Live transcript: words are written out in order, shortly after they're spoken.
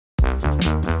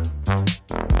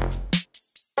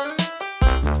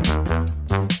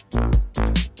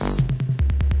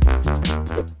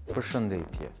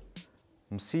Përshëndetje.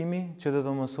 Mësimi që do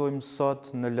të mësojmë sot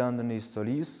në lëndën e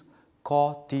historisë ka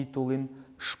titullin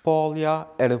Shpallja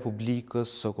e Republikës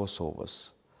së Kosovës.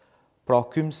 Pra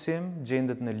ky mësim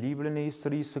gjendet në librin e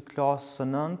historisë së klasës së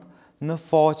 9 në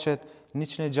faqet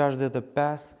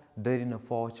 165 deri në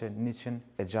faqen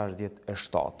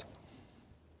 167.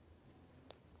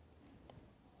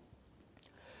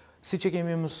 Siç e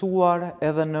kemi mësuar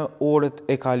edhe në orët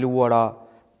e kaluara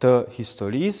të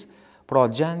historisë, pra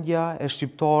gjendja e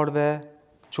shqiptarëve,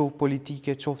 qoftë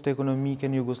politike, qoftë ekonomike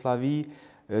në Jugosllavi,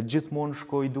 gjithmonë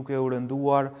shkoi duke u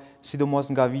rënduar,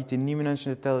 sidomos nga viti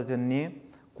 1981,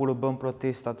 kur u bën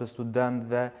protesta të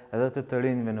studentëve edhe të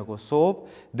rinjve në Kosovë,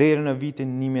 deri në vitin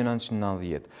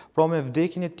 1990. Pra me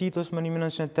vdekjen e Titos më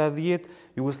 1980,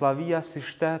 Jugoslavia si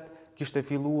shtet kishte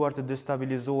filluar të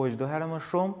destabilizohej çdo herë më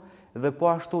shumë dhe po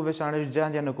ashtu veçanërisht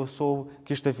gjendja në Kosovë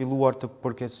kishte filluar të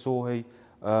përkeqësohej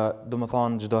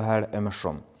çdo herë e më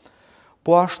shumë.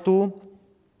 Po ashtu,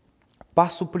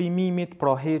 pas suprimimit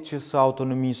pra heqjes së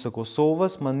autonomisë së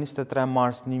Kosovës më 23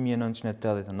 mars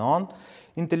 1989,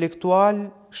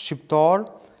 intelektual shqiptar,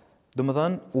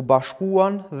 u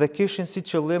bashkuan dhe kishin si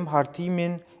qëllim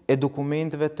hartimin e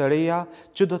dokumenteve të reja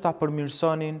që do ta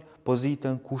përmirësonin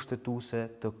pozitën kushtetuese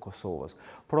të Kosovës.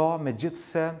 Pra,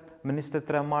 megjithse më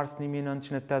 23 mars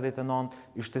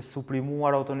 1989 ishte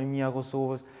suprimuar autonomia e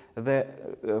Kosovës dhe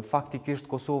faktikisht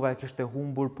Kosova e kishte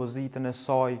humbur pozitën e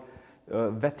saj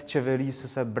vetë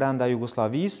qeverisëse brenda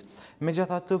Jugosllavisë,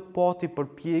 megjithatë pati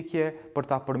përpjekje për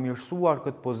ta përmirësuar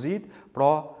këtë pozitë,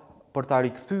 pra për ta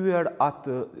rikthyer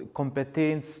atë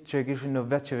kompetencë që kishin në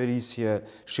vetë qeverisje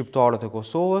shqiptarët e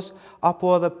Kosovës,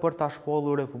 apo edhe për ta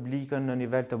shpallur Republikën në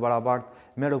nivel të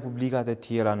barabartë me republikat e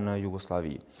tjera në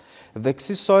Jugosllavi. Dhe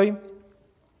kësaj,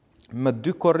 më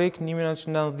 2 korrik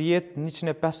 1990,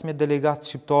 115 delegatë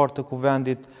shqiptarë të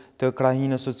kuvendit të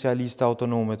Krajinës Socialiste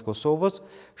Autonome të Kosovës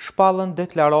shpallën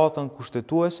deklaratën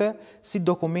kushtetuese si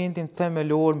dokumentin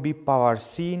themelor mbi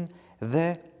pavarësinë dhe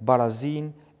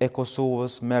barazinë e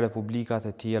Kosovës me republikat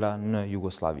e tjera në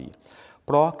Jugosllavi.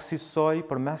 Pra,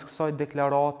 përmes kësaj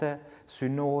deklarate,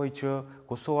 synohej që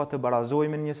Kosova të barazohej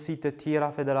me njësitë e tjera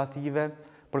federative,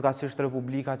 përkatësisht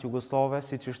republikat jugoslave,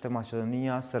 siç ishte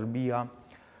Maqedonia, Serbia,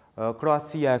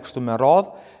 Kroacia e kështu me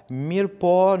radhë, mirë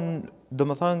po,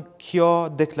 kjo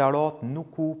deklaratë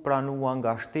nuk u pranua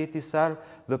nga shteti serb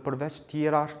dhe përveç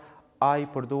tjerash ai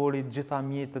përdori gjitha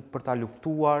mjetet për ta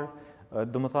luftuar,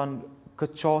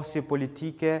 këtë qasje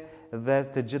politike dhe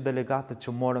të gjithë delegatët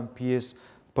që morën pjesë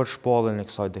për shpalljen e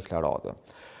kësaj deklarate.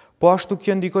 Po ashtu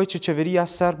kjo ndikoi që qeveria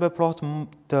serbe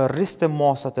të rriste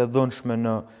masat e dhunshme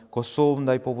në Kosovë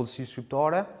ndaj popullsisë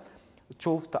shqiptare,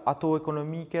 qoftë ato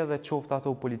ekonomike dhe qoftë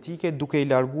ato politike, duke i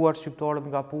larguar shqiptarët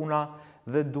nga puna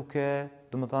dhe duke,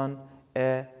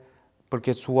 e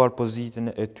përkeqësuar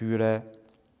pozitën e tyre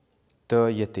të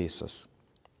jetesës.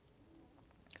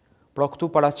 Pra këtu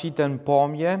paraqiten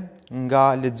pamje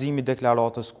nga leximi i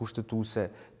deklaratës kushtetuese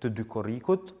të 2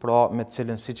 korrikut, pra me të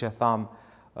cilën siç e tham,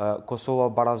 Kosova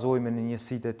barazohej me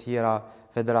njësitë e tjera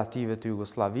federative të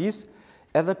Jugosllavisë,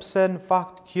 edhe pse në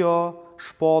fakt kjo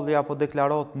shpallje apo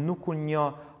deklaratë nuk u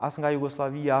njeh as nga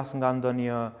Jugoslavia as nga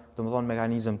ndonjë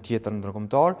mekanizëm tjetër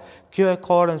ndërkombëtar. Kjo e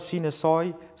ka rëndësinë e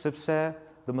saj sepse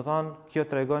kjo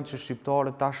tregon që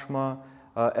shqiptarët tashmë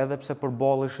edhe pse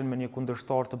përballeshin me një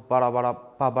kundërshtar të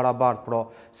pa barabartë, pra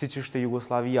siç ishte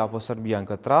Jugosllavia apo Serbia në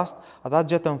këtë rast, ata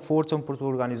gjetën forcën për të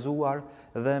organizuar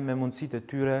dhe me mundësitë e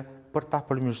tyre për ta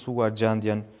përmirësuar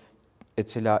gjendjen e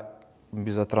cila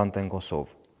mbizetronte në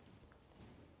Kosovë.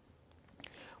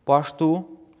 Po ashtu,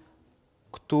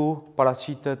 këtu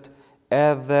paraqitet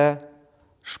edhe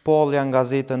shpallja nga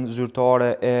gazetën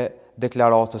zyrtare e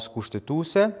deklaratës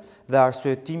kushtetuese dhe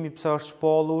arsyetimi pse është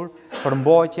shpallur,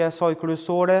 përmbajtja e saj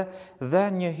kryesore dhe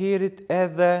njëherët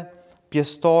edhe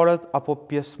pjesëtarët apo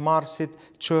pjesëmarrësit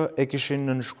që e kishin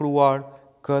nënshkruar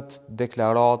këtë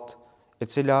deklaratë, e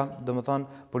cila,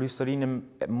 për historinë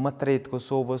më të re të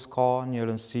Kosovës ka një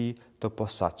rëndësi të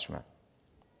posaçme.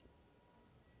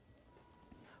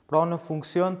 Pra në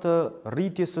funksion të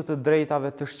rritjes së të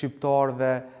drejtave të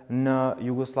shqiptarëve në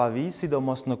Jugosllavi,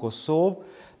 sidomos në Kosovë,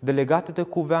 delegatët e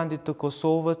kuvendit të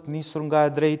Kosovës nisur nga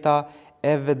e drejta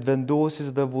e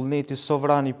vetëvendosjes dhe vullneti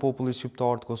sovran i popullit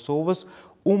shqiptar të Kosovës,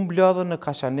 u mblodhën në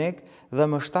Kaçanek dhe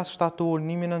më 7 shtator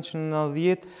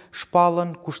 1990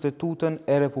 shpallën Kushtetutën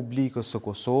e Republikës së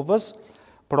Kosovës.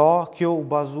 Pra, kjo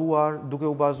duke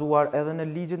u bazuar edhe në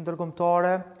ligjin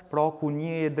ndërkombëtare, pra ku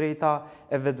njeh e drejta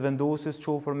e vetëvendosjes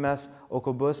qoftë përmes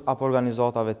OKB-s apo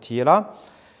organizatave tjera.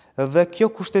 Dhe kjo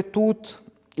kushtetutë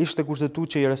ishte kushtetuar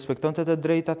që i respektonte të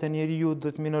drejtat e njeriut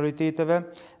dhe të minoriteteve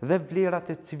dhe vlerat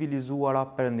e civilizuara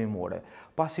perëndimore.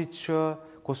 Pasi që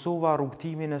Kosova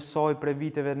rrugtimin e saj prej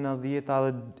viteve 90-ta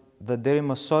dhe deri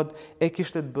më sot e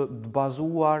kishte të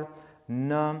bazuar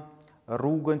në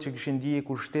rrugën që kishin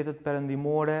ndjekur shtetet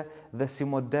perëndimore dhe si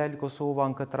model Kosova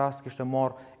në këtë rast kishte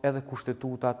marrë edhe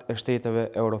kushtetutat e shteteve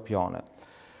europiane.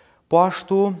 Po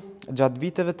ashtu, gjatë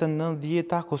viteve të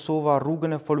 90-ta, Kosova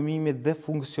rrugën e formimit dhe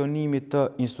funksionimit të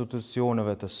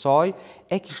institucioneve të saj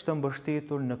e kishte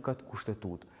mbështetur në këtë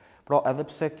kushtetut. Pra, edhe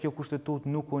pse kjo kushtetut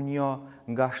nuk u njoh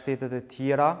nga shtetet e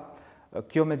tjera,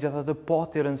 kjo megjithatë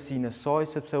pati rëndësinë e saj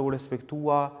sepse u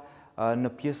respektua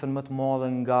në pjesën më të madhe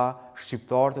nga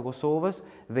shqiptarët e Kosovës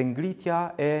dhe ngritja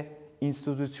e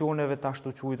institucioneve të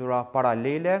ashtu quajtura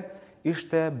paralele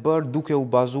ishte bërë duke u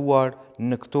bazuar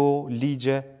në këto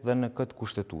ligje dhe në këtë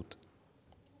kushtetut.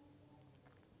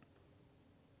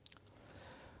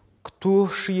 Këtu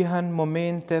shihen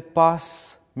momente pas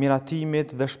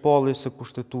miratimit dhe shpalljes së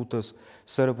Kushtetutës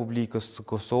së Republikës së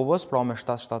Kosovës, pra me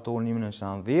 7 shtator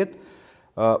 1990.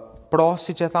 Pra,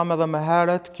 si që thamë edhe më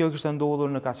herët, kjo kishte ndodhur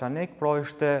në Kaçanik, pra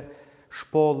ishte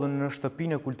shpallën në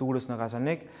shtëpinë e kulturës në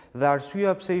Kaçanik dhe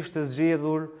arsyeja pse ishte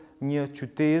zgjedhur një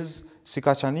qytet si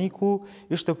Kaçaniku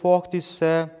ishte fakti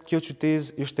se kjo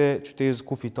qytet ishte qytet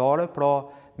kufitare, pra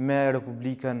me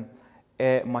Republikën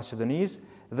e Maqedonisë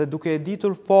dhe duke e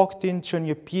ditur faktin që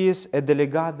një pjesë e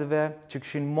delegatëve që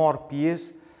kishin marrë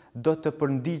pjesë do të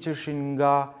përndiqeshin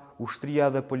nga ushtria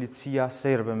dhe policia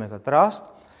serbe me këtë rast.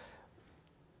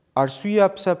 Arsyeja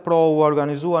pse pra u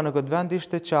organizua në këtë vend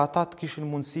ishte që ata të kishin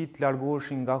mundësi të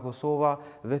largoheshin nga Kosova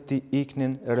dhe të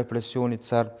iknin represionit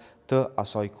serb të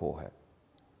asaj kohe.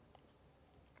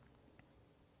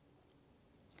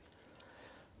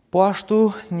 Po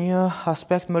ashtu, një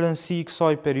aspekt më rëndësishëm i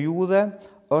kësaj periudhe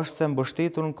është se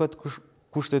mbështetur në këtë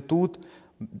kushtetut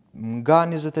nga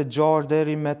 26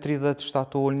 deri me 30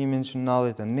 shtator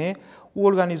 1991 u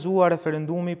organizua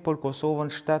referendumi për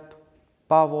Kosovën shtet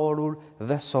pavarur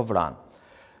dhe sovran.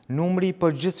 Numri i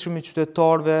përgjithshëm i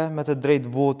qytetarëve me të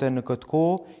drejtë vote në këtë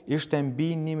kohë ishte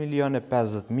mbi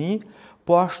 1.050.000,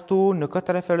 po ashtu në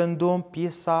këtë referendum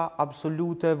pjesa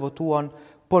absolute votuan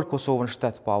për Kosovën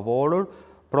shtet pavarur,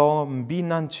 pra mbi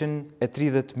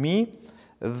 930.000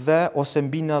 dhe ose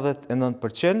mbi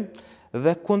 99%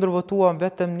 dhe kundër votuan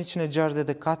vetëm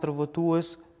 164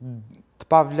 votues, të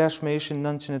pavlefshme ishin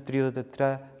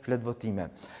 933 flet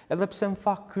votime. Edhe pse në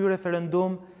fakt ky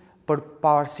referendum për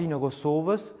pavarësinë e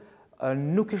Kosovës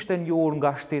nuk ishte njohur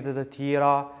nga shtetet e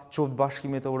tjera, qoftë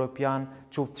Bashkimit Evropian,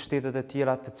 qoftë shtetet e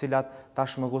tjera të cilat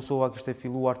tashmë Kosova kishte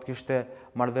filluar të kishte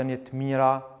marrëdhënie të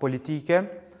mira politike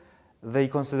dhe i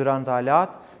konsideron të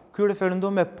alat. Ky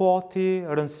referendum e pati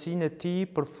rëndësinë e tij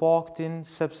për faktin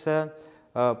sepse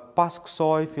pas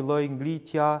kësaj filloi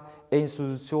ngritja e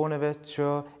institucioneve që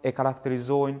e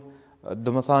karakterizojnë,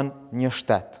 domethënë, një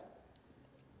shtet.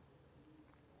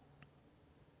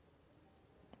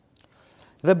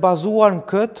 Dhe bazuar në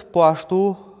këtë, po ashtu,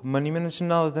 më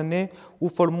 1991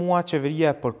 u formua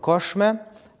qeveria e përkohshme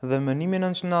dhe më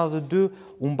 1992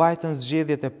 u mbajtën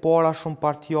zgjedhjet e para shumë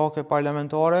partijake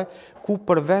parlamentare, ku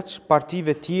përveç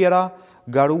partive tjera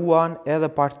garuan edhe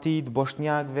partitë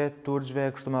bosnjakëve, turqëve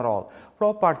e kështu me radhë.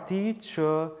 Pra partitë që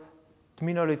të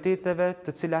minoriteteve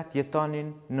të cilat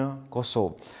jetonin në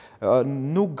Kosovë.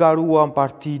 Nuk garuan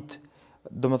partitë,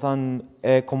 domethënë,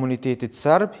 e komunitetit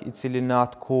serb, i cili në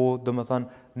atë kohë,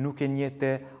 domethënë, nuk e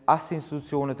njehte as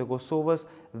institucionet e Kosovës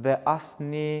dhe as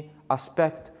një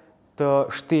aspekt të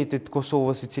shtetit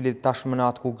Kosovës i cili tashmë në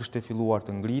atë kohë kishte filluar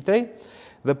të ngritej.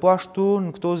 Dhe po ashtu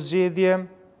në këto zgjedhje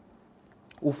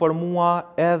u formua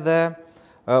edhe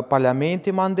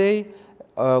parlamenti mandej,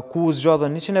 ku u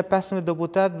zgjodhen 115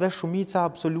 deputet dhe shumica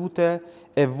absolute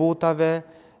e votave,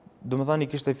 domethënë, i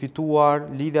kishte fituar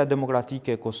Lidhja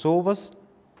Demokratike e Kosovës.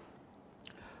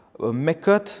 Me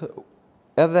këtë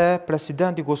edhe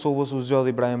presidenti i Kosovës u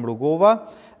zgjodhi Ibrahim Rugova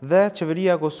dhe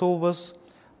qeveria e Kosovës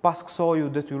pas kësaj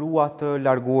u detyrua të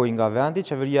largohej nga vendi.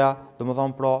 Qeveria,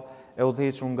 domethënë, pra e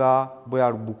udhëhequr nga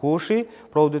Bujar Bukoshi,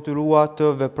 pra u detyrua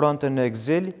të vepronte në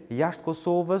ekzil jashtë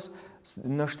Kosovës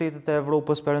në shtetet e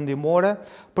Evropës perëndimore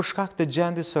për shkak të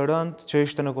gjendjes së rëndë që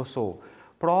ishte në Kosovë.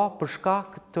 Pra për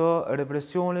shkak të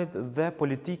represionit dhe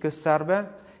politikës serbe,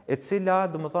 e cila,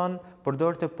 domethënë,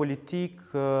 përdorte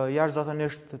politikë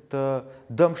jashtëzakonisht të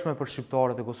dëmshme për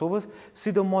shqiptarët e Kosovës,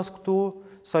 sidomos këtu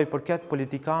sa i përket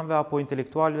politikanëve apo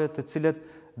intelektualëve të cilët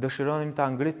dëshironin ta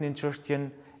ngritnin çështjen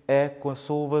e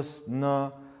Kosovës në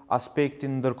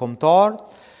aspektin ndërkombëtar.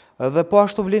 Dhe po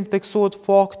ashtu vlen të theksohet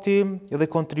fakti dhe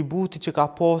kontributi që ka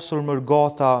pasur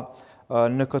Mërgata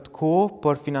në këtë kohë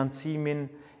për financimin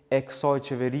e kësaj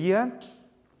qeverie,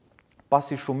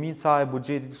 pasi shumica e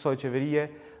buxhetit të kësaj qeverie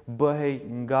bëhej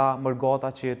nga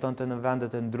mërgata që jetonte në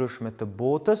vendet e ndryshme të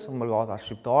botës, mërgata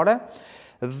shqiptare,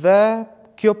 dhe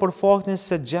kjo për faktin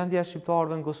se gjendja e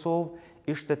shqiptarëve në Kosovë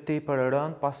ishte tepër e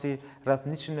rëndë, pasi rreth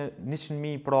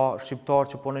 100.000 pra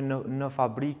shqiptarë që punojnë në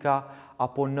fabrika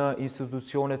apo në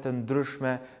institucionet e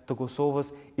ndryshme të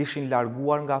Kosovës ishin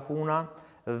larguar nga puna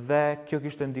dhe kjo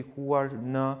kishte ndikuar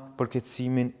në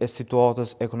përkeqësimin e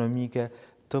situatës ekonomike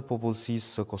të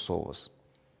popullsisë së Kosovës.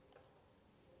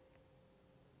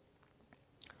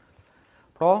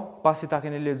 Pra, pasi ta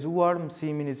keni lexuar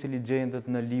mësimin I cili gjendet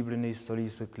në librin e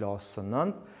historisë së klasës së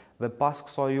 9 dhe pas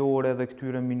kësaj ore dhe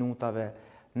këtyre minutave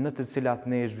në të cilat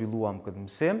ne zhvilluam këtë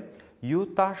mësim, ju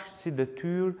tash si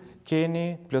detyrë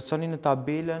keni plotësoni në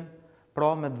tabelën,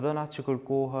 pra me dhënat që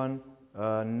kërkohen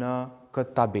në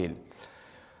këtë tabelë.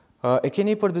 E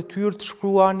keni për detyrë të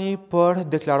shkruani për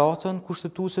deklaratën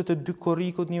kushtetuese të 2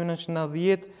 korrikut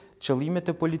 1990, qëllimet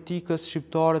e politikës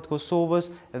shqiptare të Kosovës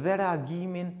dhe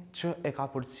reagimin që e ka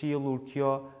përcjellur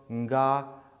kjo nga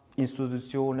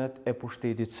institucionet e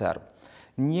pushtetit serb.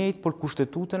 Njëjtë për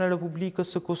Kushtetutën e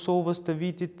Republikës së Kosovës të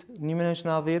vitit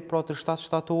 1990, pra të 7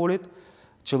 shtatorit,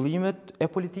 qëllimet e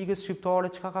politikës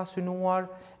shqiptare që ka synuar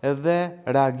dhe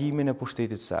reagimin e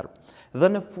pushtetit serb.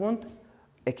 Dhe në fund,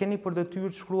 e keni për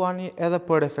detyrë të shkruani edhe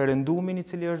për referendumin I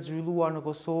cili është zhvilluar në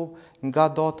Kosovë nga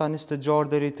data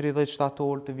 26 deri 30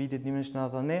 shtator të vitit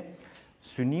 1991,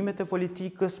 synimet e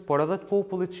politikës, por edhe të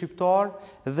popullit shqiptar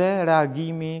dhe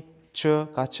reagimi që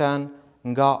ka qenë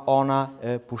nga ana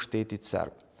e pushtetit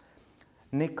serb.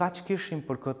 Ne kaq kishim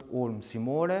për këtë orë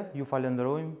mësimore, ju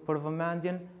falenderojmë për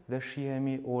vëmendjen dhe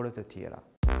shihemi orët e tjera.